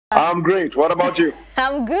I'm great. What about you?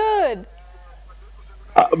 I'm good.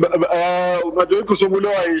 Unajua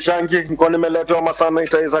kusumbuliwa ishangi niko nimeletewa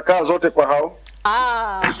masanitizer kaa zote kwa hao.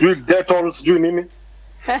 Sijui Dettol, sijui nini.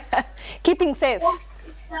 Keeping safe.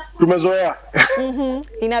 Tumezoea.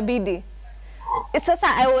 Inabidi. Sasa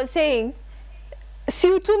I was saying, si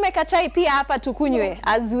utume kachai pia hapa tukunywe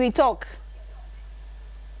as we talk.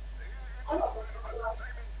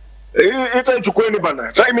 Itaichukueni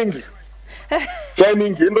bana. Chai mingi. Chai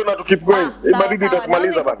mingi ndio na tukip going. Ibadidi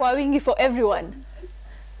itakumaliza bana. Kwa wingi for everyone.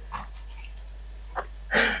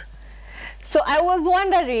 So I was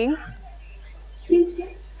wondering,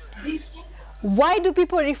 why do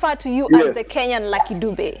people refer to you as the Kenyan Lucky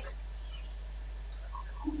Dube?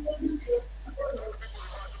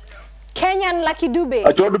 Kenyan Lucky Dube.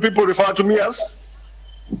 I told people refer to me as?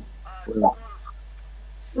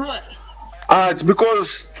 What? It's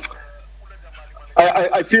because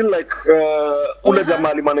I feel like ule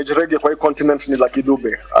jamaa manage reggae kwa hii continent ni Lucky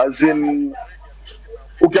Dube. As in,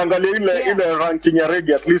 ukiangalia ile ranking ya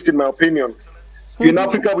reggae, at least in my opinion, in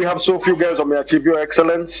Africa we have so few guys who may achieve your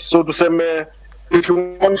excellence. So to say, if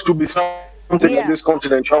you want to be something in this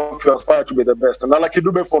continent, you have to aspire to be the best. And Lucky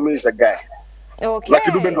Dube for me is the guy. Okay.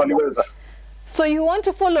 Lucky Dube ndo aliweza. So you want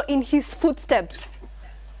to follow in his footsteps?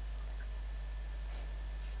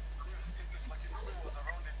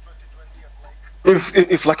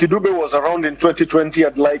 If Lucky Dube was around in 2020,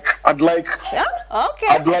 I'd like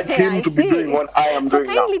him to be doing what I am doing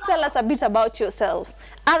now. So kindly tell us a bit about yourself,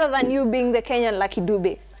 other than you being the Kenyan Lucky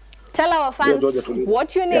Dube. Tell our fans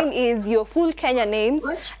what your name is, your full Kenya names,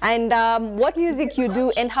 and what music you do,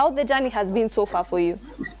 and how the journey has been so far for you.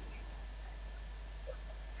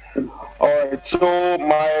 All right, so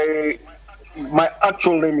my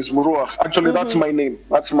actual name is Murua. Actually, that's my name.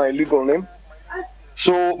 That's my legal name.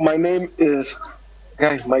 So my name is,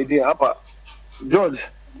 guys, my dear Papa, George.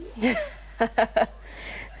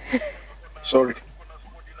 Sorry.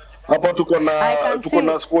 Hapa tuko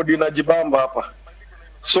na squad inajibamba hapa.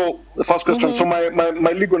 So the first question. So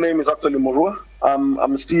my legal name is actually Murua.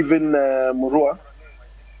 I'm Stephen Murua.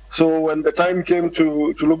 So when the time came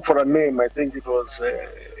to look for a name, I think it was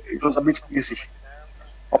a bit easy.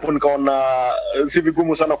 Hapo nikaona si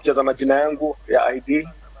vigumu sana kucheza na jina yangu ya ID.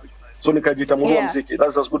 So nikajita Murua muziki.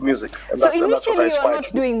 That's just good music. And so initially you are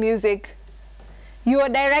not doing music. You are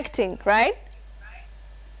directing, right?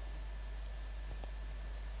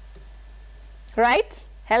 Right?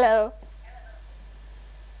 Hello.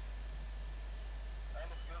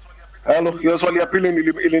 Hello. Hiyo swali ya pili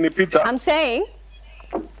ilinipita. I'm saying,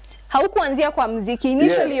 haukuanzia kwa muziki.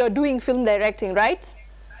 Initially you're doing film directing, right?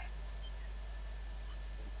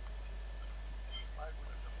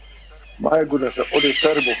 My goodness, the audio is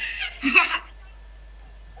terrible.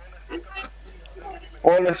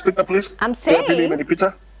 Speaker, please. I'm saying,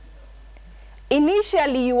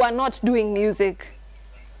 initially you were not doing music.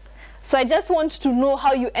 So I just want to know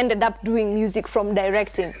how you ended up doing music from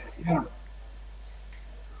directing. Yeah.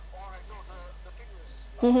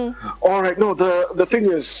 All right, no, the thing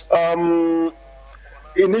is,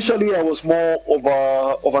 initially I was more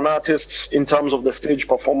of an artist in terms of the stage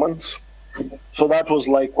performance. So that was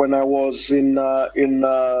like when I was in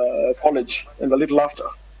college, and a little after.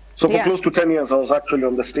 So for close to 10 years, I was actually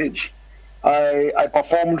on the stage. I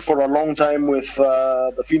performed for a long time with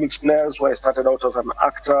the Phoenix Players, where I started out as an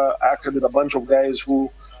actor. I acted with a bunch of guys who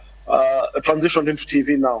transitioned into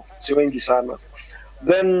TV now. Siwengi sana.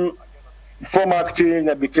 Then from acting,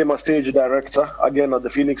 I became a stage director, again at the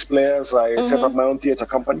Phoenix Players. I set up my own theater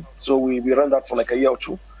company. So we ran that for like a year or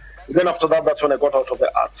two. Then after that, that's when I got out of the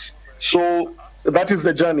arts. So that is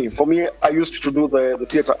the journey. For me, I used to do the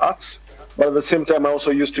theater arts, but at the same time, I also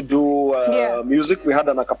used to do music. We had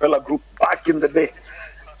an a cappella group back in the day.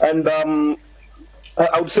 And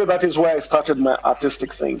I would say that is where I started my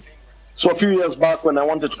artistic thing. So a few years back, when I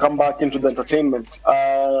wanted to come back into the entertainment,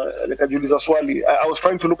 I was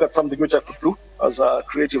trying to look at something which I could do as a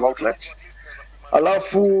creative outlet.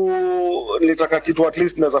 Alafu nilitaka kitu at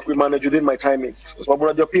least naweza kumanage within my timings. Kwa sababu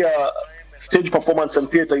unajua pia stage performance and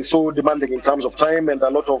theater is so demanding in terms of time, and a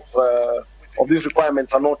lot of these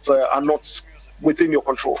requirements are not within your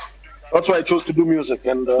control. That's why I chose to do music,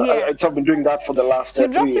 and I've been doing that for the last 3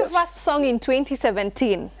 years. You dropped your first song in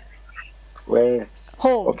 2017. Where?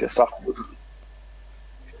 Home. Okay, so.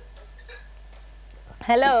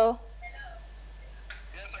 Hello.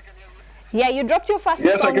 Yes, I can hear you. Yeah, you dropped your first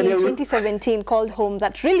song in 2017 called Home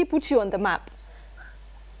that really put you on the map.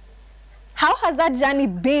 How has that journey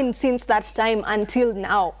been since that time until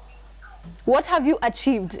now? What have you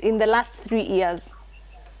achieved in the last 3 years?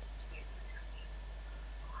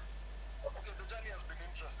 Okay, the journey has been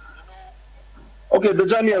interesting. Okay, the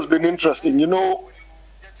journey has been interesting. You know,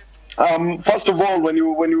 first of all, when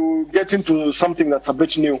you get into something that's a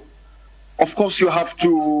bit new, of course you have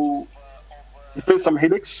to face some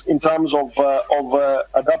headaches in terms of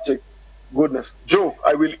adapting. Goodness, Joe,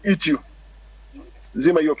 I will eat you.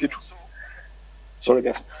 Zima yo kitu. Sorry,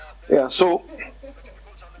 guys. Yeah. So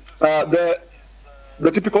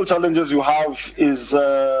the typical challenges you have is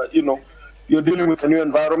you know, you're dealing with a new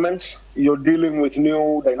environment, you're dealing with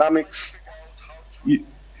new dynamics.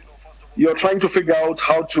 You're trying to figure out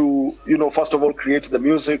how to, you know, first of all, create the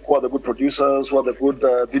music, who are the good producers, who are the good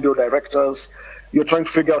video directors. You're trying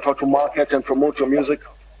to figure out how to market and promote your music.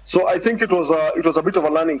 So I think it was a bit of a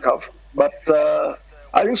learning curve, but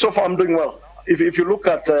I think so far I'm doing well. If you look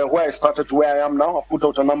at where I started to where I am now, I've put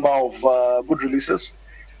out a number of good releases.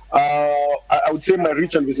 I would say my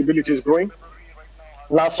reach and visibility is growing.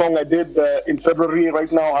 Last song I did in February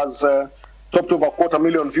right now has topped over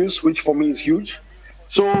 250,000 views, which for me is huge.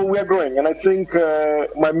 So we are growing, and I think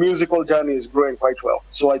my musical journey is growing quite well.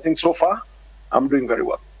 So I think so far, I'm doing very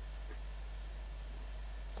well.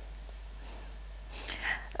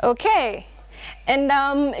 Okay. And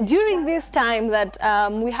during this time that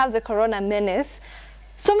we have the corona menace,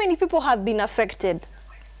 so many people have been affected.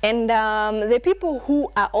 And the people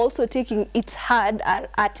who are also taking it hard are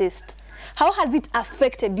artists. How has it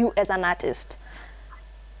affected you as an artist?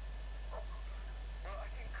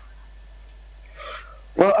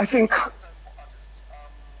 Well, I think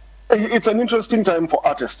it's an interesting time for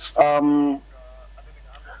artists. For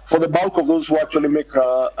the bulk of those who actually make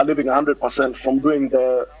a living 100% from doing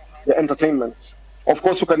the entertainment. Of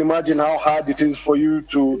course, you can imagine how hard it is for you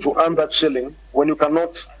to earn that shilling when you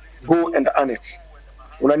cannot go and earn it.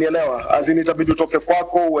 Unanielewa? As in itabidi utoke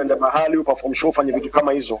kwako, uende mahali, uperform show, fanye vitu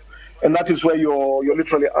kama hizo. And that is where you're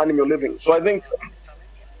literally earning your living. So I think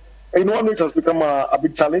in one way it has become a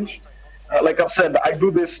big challenge. Like I've said, I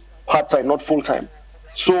do this part-time, not full-time.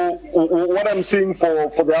 So what I'm seeing for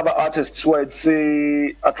the other artists who I'd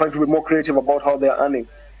say are trying to be more creative about how they're earning,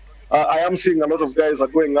 I am seeing a lot of guys are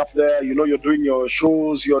going up there. You know, you're doing your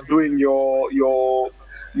shows, you're doing your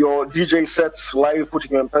DJ sets live,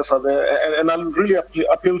 putting your M-Pesa there, and I'll really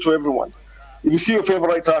appeal to everyone. If you see your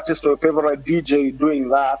favorite artist or your favorite DJ doing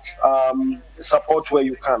that, support where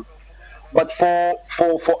you can. But for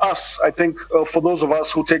us, I think for those of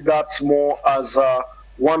us who take that more as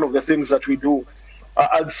one of the things that we do,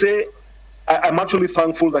 I'd say I'm actually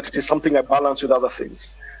thankful that it is something I balance with other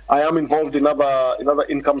things. I am involved in other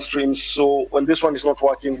income streams, so when this one is not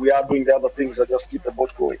working, we are doing the other things that just keep the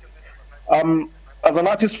boat going. As an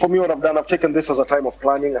artist, for me, what I've done, I've taken this as a time of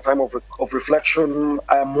planning, a time of reflection.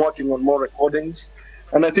 I am working on more recordings,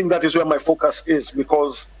 and I think that is where my focus is,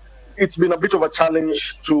 because it's been a bit of a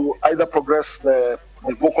challenge to either progress the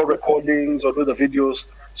vocal recordings or do the videos.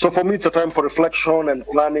 So for me, it's a time for reflection and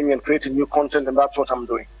planning and creating new content, and that's what I'm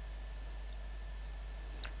doing.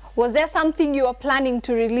 Was there something you are planning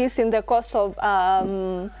to release in the course of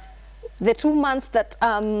the 2 months that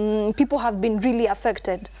people have been really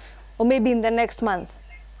affected, or maybe in the next month?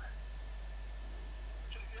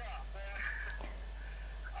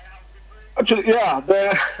 Actually, yeah.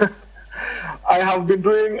 I have been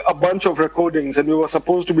doing a bunch of recordings, and we were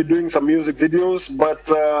supposed to be doing some music videos, but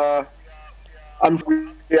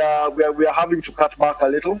we are having to cut back a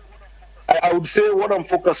little. I would say what I'm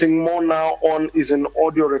focusing more now on is in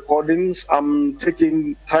audio recordings. I'm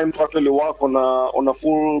taking time to actually work on a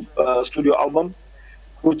full studio album,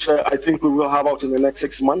 which I think we will have out in the next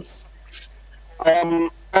 6 months. I'm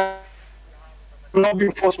not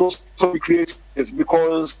being forced to also be creative,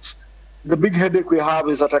 because the big headache we have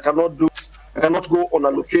is that I cannot go on a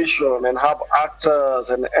location and have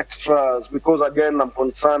actors and extras, because again, I'm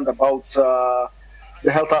concerned about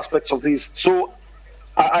the health aspects of these. So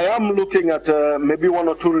I am looking at maybe 1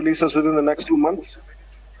 or 2 releases within the next 2 months.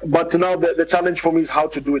 But now the challenge for me is how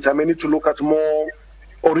to do it. I may need to look at more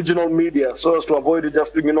original media so as to avoid it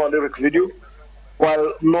just being, you know, a lyric video,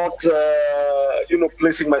 while not,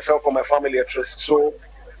 placing myself or my family at risk. So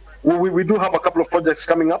we do have a couple of projects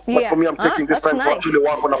coming up, but for me, I'm taking this time to actually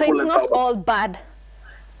work on a full-length album. So it's not all bad.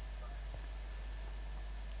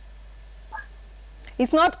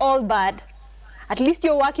 It's not all bad. At least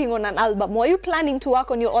you're working on an album. Were you planning to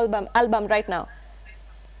work on your album right now?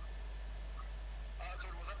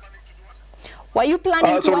 Were you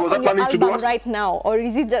planning to work on your album right now? Or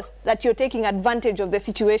is it just that you're taking advantage of the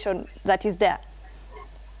situation that is there?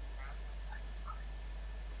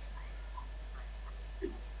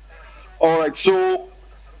 All right, so,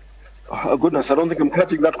 goodness, I don't think I'm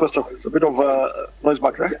catching that question. It's a bit of noise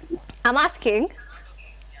back there. I'm asking,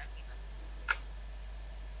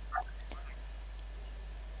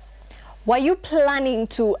 Were you planning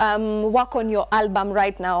to work on your album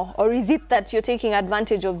right now, or is it that you're taking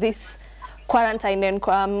advantage of this quarantine and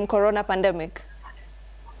corona pandemic?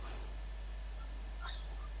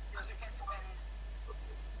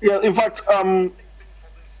 Yeah, in fact,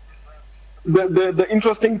 the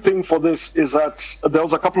interesting thing for this is that there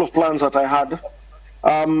was a couple of plans that I had.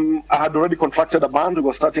 I had already contracted a band. We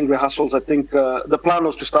were starting rehearsals. I think the plan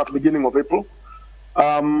was to start beginning of April.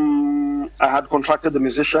 I had contracted the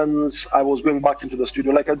musicians. I was going back into the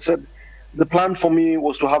studio. Like I said, the plan for me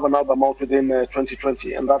was to have an album out within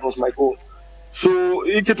 2020, and that was my goal. So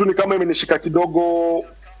hii kitu ni kama imenishika kidogo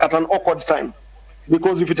at an awkward time,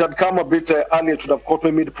 because if it had come a bit earlier, it would have caught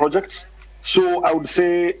me mid-project. So I would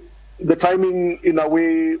say the timing, in a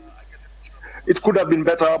way, it could have been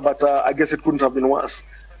better, but I guess it couldn't have been worse.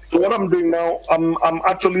 So what I'm doing now, I'm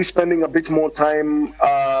actually spending a bit more time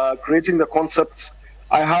creating the concepts.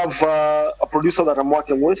 I have a producer that I'm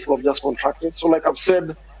working with who I've just contracted. So like I've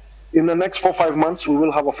said, in the next 4 or 5 months, we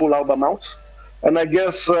will have a full album out. And I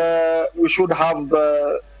guess we should have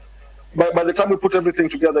by the time we put everything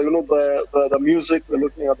together, you know, the music, we're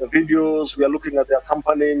looking at the videos, we are looking at the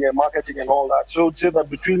accompanying and marketing and all that. So I would say that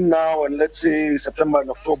between now and let's say September and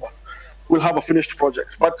October, we'll have a finished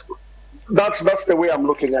project. But that's the way I'm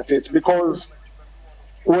looking at it, because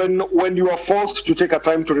when you are forced to take a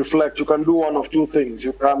time to reflect, you can do one of two things.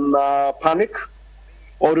 You can panic,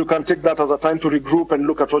 or you can take that as a time to regroup and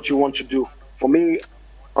look at what you want to do. For me,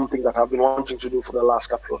 something that I've been wanting to do for the last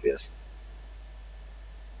couple of years.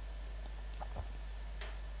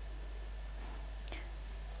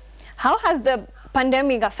 How has the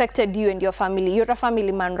pandemic affected you and your family? You're a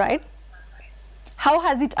family man, right? How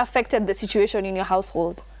has it affected the situation in your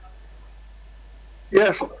household?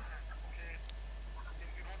 Yes.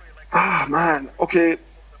 Ah, man. Okay.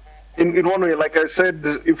 In one way, like I said,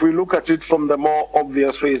 if we look at it from the more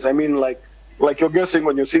obvious ways, I mean, like you're guessing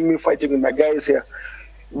when you're seeing me fighting with my guys here,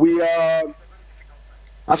 we are,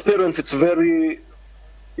 as parents, it's a very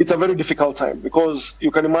difficult time, because you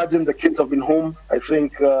can imagine the kids have been home. I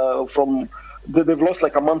think they've lost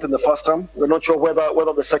like a month in the first term. We're not sure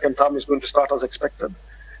whether the second term is going to start as expected.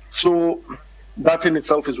 So that in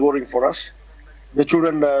itself is worrying for us. The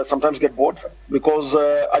children sometimes get bored because,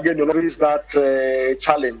 again, you know, there is that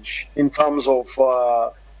challenge in terms of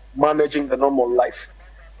managing the normal life.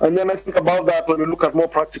 And then I think about that when we look at more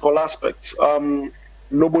practical aspects.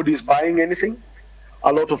 Nobody's buying anything.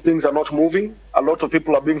 A lot of things are not moving. A lot of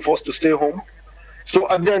people are being forced to stay home. So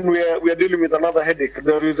again, we are dealing with another headache.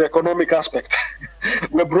 There is the economic aspect.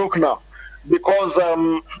 We're broke now because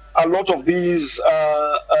a lot of these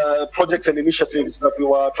projects and initiatives that we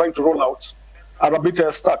were trying to roll out are a bit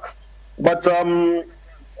stuck. But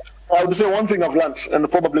I would say one thing I've learned,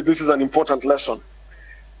 and probably this is an important lesson,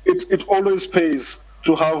 it always pays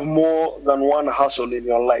to have more than one hustle in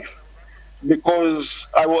your life. Because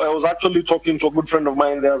I was actually talking to a good friend of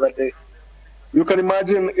mine the other day. You can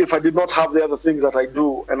imagine if I did not have the other things that I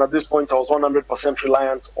do, and at this point I was 100%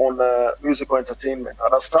 reliant on musical entertainment,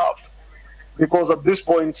 I'd have starved. Because at this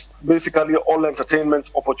point, basically all entertainment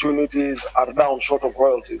opportunities are down short of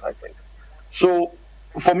royalties, I think. So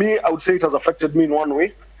for me, I would say it has affected me in one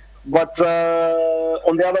way. But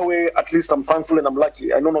on the other way, at least I'm thankful and I'm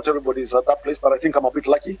lucky. I know not everybody is at that place, but I think I'm a bit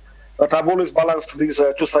lucky that I've always balanced these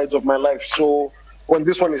two sides of my life. So when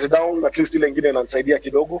this one is down, at least ile ingine inanisaidia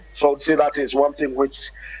kidogo. So I would say that is one thing which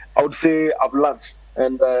I would say I've learned,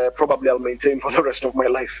 and probably I'll maintain for the rest of my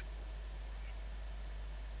life.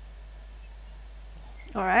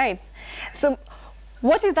 All right. So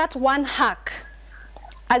what is that one hack?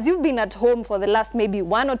 As you've been at home for the last maybe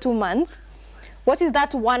 1 or 2 months, what is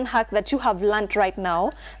that one hack that you have learned right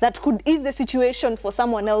now that could ease the situation for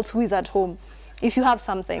someone else who is at home, if you have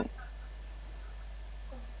something?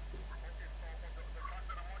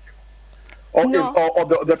 Or, no.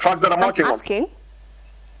 or the track that I'm working asking,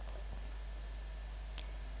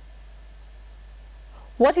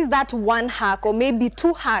 what is that one hack or maybe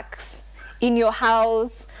 2 hacks in your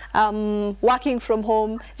house, working from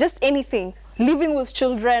home, just anything, living with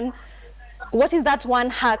children? What is that one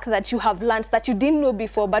hack that you have learned that you didn't know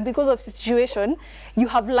before, but because of the situation, you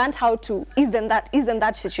have learned how to ease in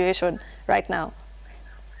that situation right now?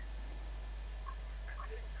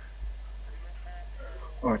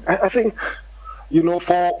 I think, you know,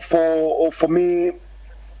 for me,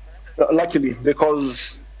 luckily,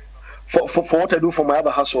 because for what I do for my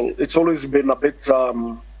other hustle, it's always been a bit,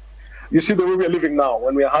 you see the way we are living now,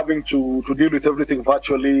 when we are having to deal with everything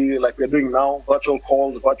virtually, like we're doing now, virtual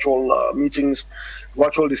calls, virtual meetings,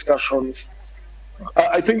 virtual discussions.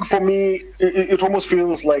 I think for me, it almost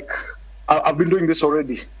feels like I've been doing this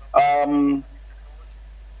already.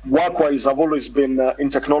 Work-wise, I've always been in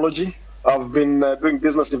technology. I've been doing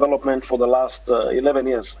business development for the last 11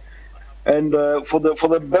 years. And for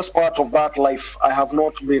the best part of that life, I have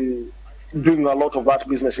not been doing a lot of that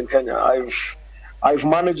business in Kenya. I've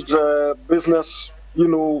managed business,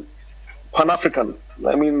 Pan-African.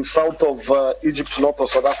 I mean, south of Egypt, north of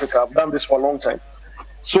South Africa. I've done this for a long time.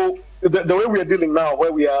 So the way we are dealing now,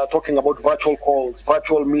 where we are talking about virtual calls,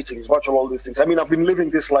 virtual meetings, virtual all these things, I mean, I've been living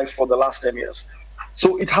this life for the last 10 years.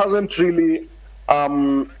 So it hasn't really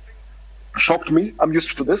shocked me. I'm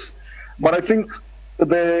used to this. But I think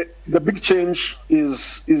the big change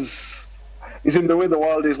is in the way the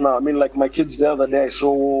world is now. I mean, like my kids the other day,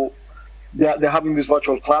 so they're having these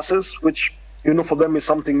virtual classes, which, for them is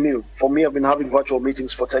something new. For me, I've been having virtual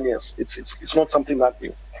meetings for 10 years. It's not something that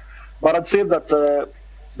new. But I'd say that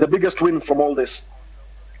the biggest win from all this,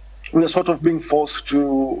 we are sort of being forced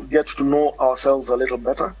to get to know ourselves a little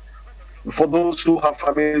better. For those who have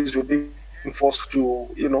families, we're being forced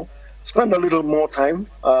to, spend a little more time.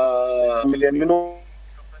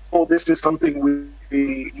 This is something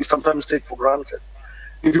we sometimes take for granted.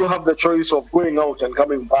 If you have the choice of going out and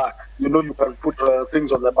coming back, you can put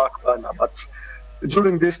things on the back burner. But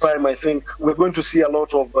during this time, I think we're going to see a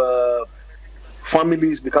lot of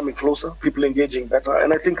families becoming closer, people engaging better.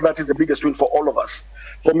 And I think that is the biggest win for all of us.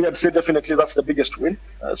 For me, I'd say definitely that's the biggest win,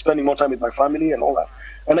 spending more time with my family and all that.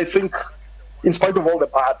 And I think in spite of all the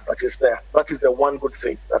bad that is there, that is the one good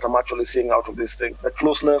thing that I'm actually seeing out of this thing, the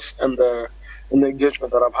closeness and the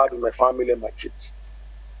engagement that I've had with my family and my kids.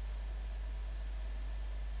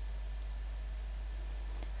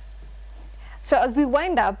 So as we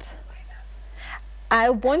wind up, I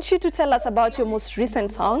want you to tell us about your most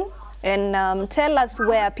recent song and tell us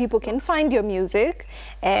where people can find your music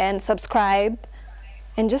and subscribe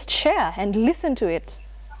and just share and listen to it.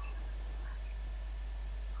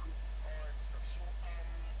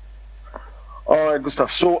 All right,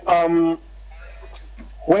 Gustav. So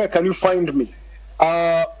where can you find me?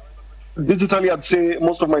 Digitally, I'd say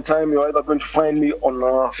most of my time you're either going to find me on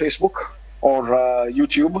Facebook or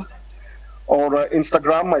YouTube or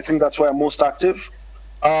Instagram. I think that's where I'm most active.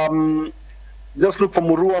 Just look for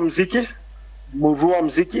Murua Mziki.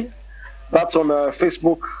 That's on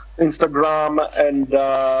Facebook, Instagram, and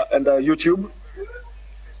YouTube.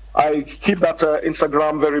 I keep that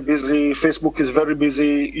Instagram very busy. Facebook is very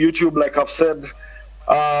busy. YouTube, like I've said,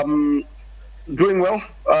 doing well.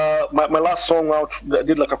 My last song out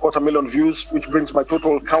did like 250,000 views, which brings my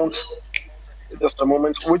total count. Just a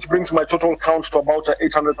moment. Which brings my total count to about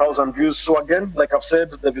 800,000 views. So again, like I've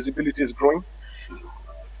said, the visibility is growing.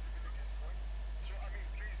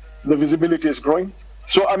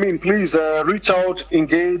 So, I mean, please reach out,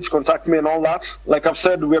 engage, contact me and all that. Like I've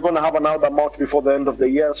said, we're going to have an album out before the end of the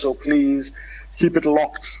year, so please keep it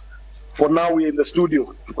locked. For now, we're in the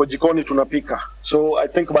studio. Jikoni tunapika. So I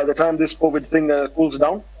think by the time this COVID thing cools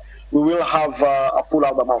down, we will have a full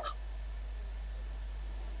album out.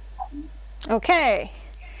 Okay.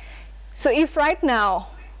 So if right now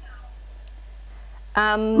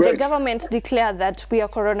the government declared that we are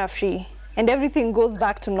corona-free and everything goes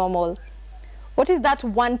back to normal, what is that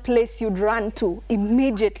one place you'd run to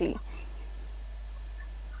immediately?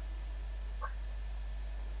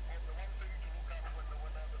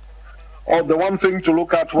 Or the one thing to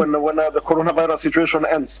look at when the coronavirus situation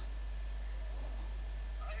ends?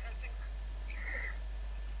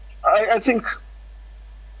 I think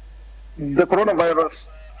the coronavirus,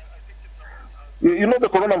 the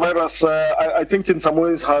coronavirus, I think in some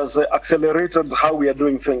ways has accelerated how we are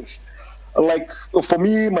doing things. Like for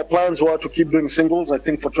me, my plans were to keep doing singles, I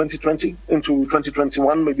think for 2020 into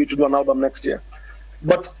 2021, maybe to do an album next year.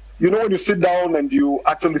 But when you sit down and you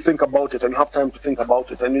actually think about it and you have time to think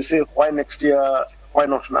about it and you say, why next year, why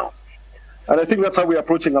not now? And I think that's how we're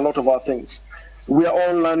approaching a lot of our things. We are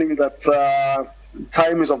all learning that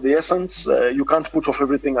time is of the essence. You can't put off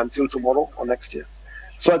everything until tomorrow or next year.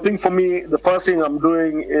 So I think for me, the first thing I'm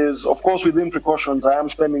doing is, of course, within precautions, I am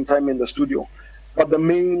spending time in the studio. But the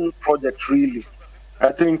main project really,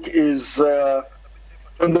 I think, is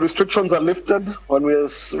when the restrictions are lifted, when we're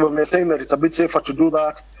saying that it's a bit safer to do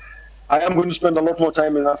that, I am going to spend a lot more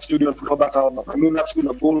time in that studio and put out that album. I mean, that's been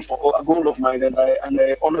a goal of mine, and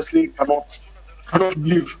I honestly cannot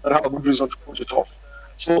believe that I have a good reason to put it off.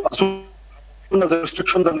 So as soon as the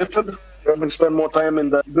restrictions are lifted, we're going to spend more time in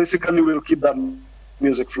that. Basically, we'll keep that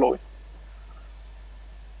music flowing.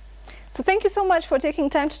 So thank you so much for taking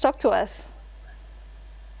time to talk to us.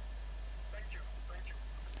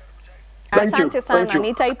 Thank you. Asante sana,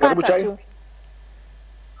 nitaipata tu.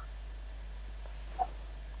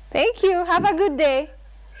 Thank you. Have a good day.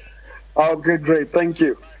 Okay, great. Thank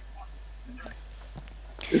you.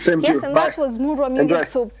 Same to you. Yes, and Bye. that was Murua Music. Enjoy.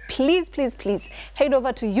 So please, please, please head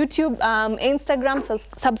over to YouTube, Instagram,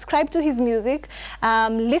 subscribe to his music,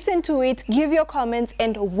 listen to it, give your comments,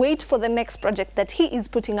 and wait for the next project that he is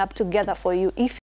putting up together for you. If